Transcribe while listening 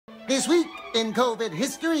This week in COVID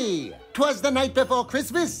history, 'twas the night before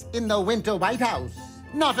Christmas in the winter White House.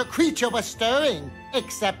 Not a creature was stirring,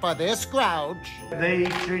 except for this grouch. They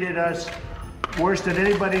treated us worse than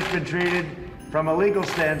anybody's been treated from a legal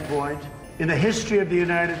standpoint in the history of the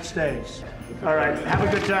United States. All right, have a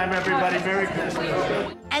good time, everybody. Merry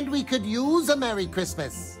Christmas. And we could use a Merry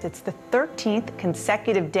Christmas. It's the 13th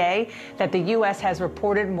consecutive day that the U.S. has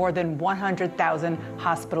reported more than 100,000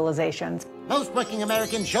 hospitalizations. Most working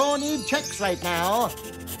Americans sure need checks right now.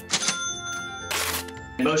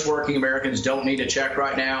 Most working Americans don't need a check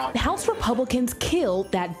right now. House Republicans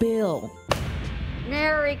killed that bill.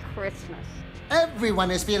 Merry Christmas.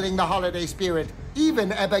 Everyone is feeling the holiday spirit,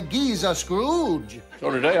 even Ebenezer Scrooge. So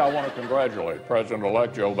today I want to congratulate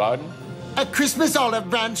President-elect Joe Biden. A Christmas olive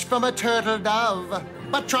branch from a turtle dove.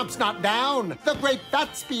 But Trump's not down. The great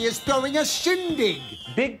Gatsby is throwing a shindig.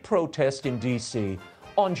 Big protest in D.C.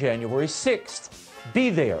 on January 6th. Be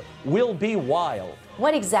there. Will be wild.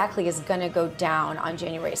 What exactly is going to go down on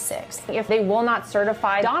January 6th? If they will not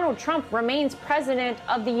certify, Donald Trump remains president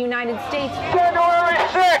of the United States. January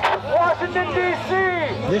 6th, Washington,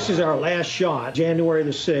 D.C. This is our last shot, January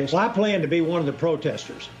the 6th. Well, I plan to be one of the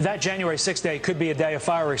protesters. That January 6th day could be a day of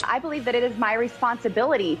fireworks. I believe that it is my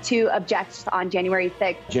responsibility to object on January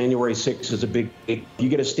 6th. January 6th is a big, if you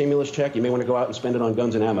get a stimulus check, you may want to go out and spend it on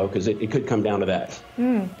guns and ammo, because it could come down to that.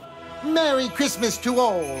 Merry Christmas to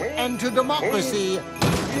all, and to democracy,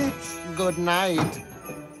 good night.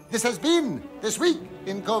 This has been This Week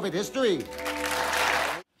in COVID History.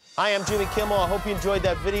 Hi, I'm Jimmy Kimmel. I hope you enjoyed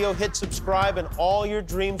that video. Hit subscribe and all your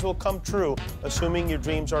dreams will come true, assuming your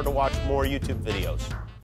dreams are to watch more YouTube videos.